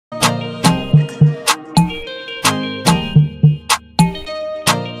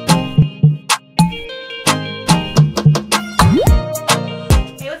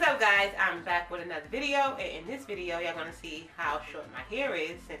video, y'all gonna see how short my hair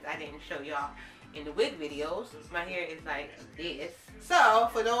is, since I didn't show y'all in the wig videos. My hair is like this. So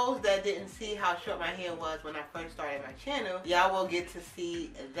for those that didn't see how short my hair was when I first started my channel, y'all will get to see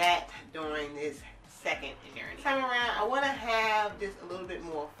that during this second journey. This time around, I want to have this a little bit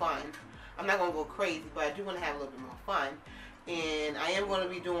more fun. I'm not going to go crazy, but I do want to have a little bit more fun. And I am going to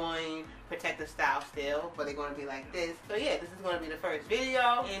be doing protective style still, but they're going to be like this. So yeah, this is going to be the first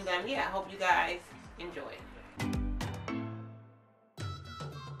video. And yeah, I hope you guys enjoy.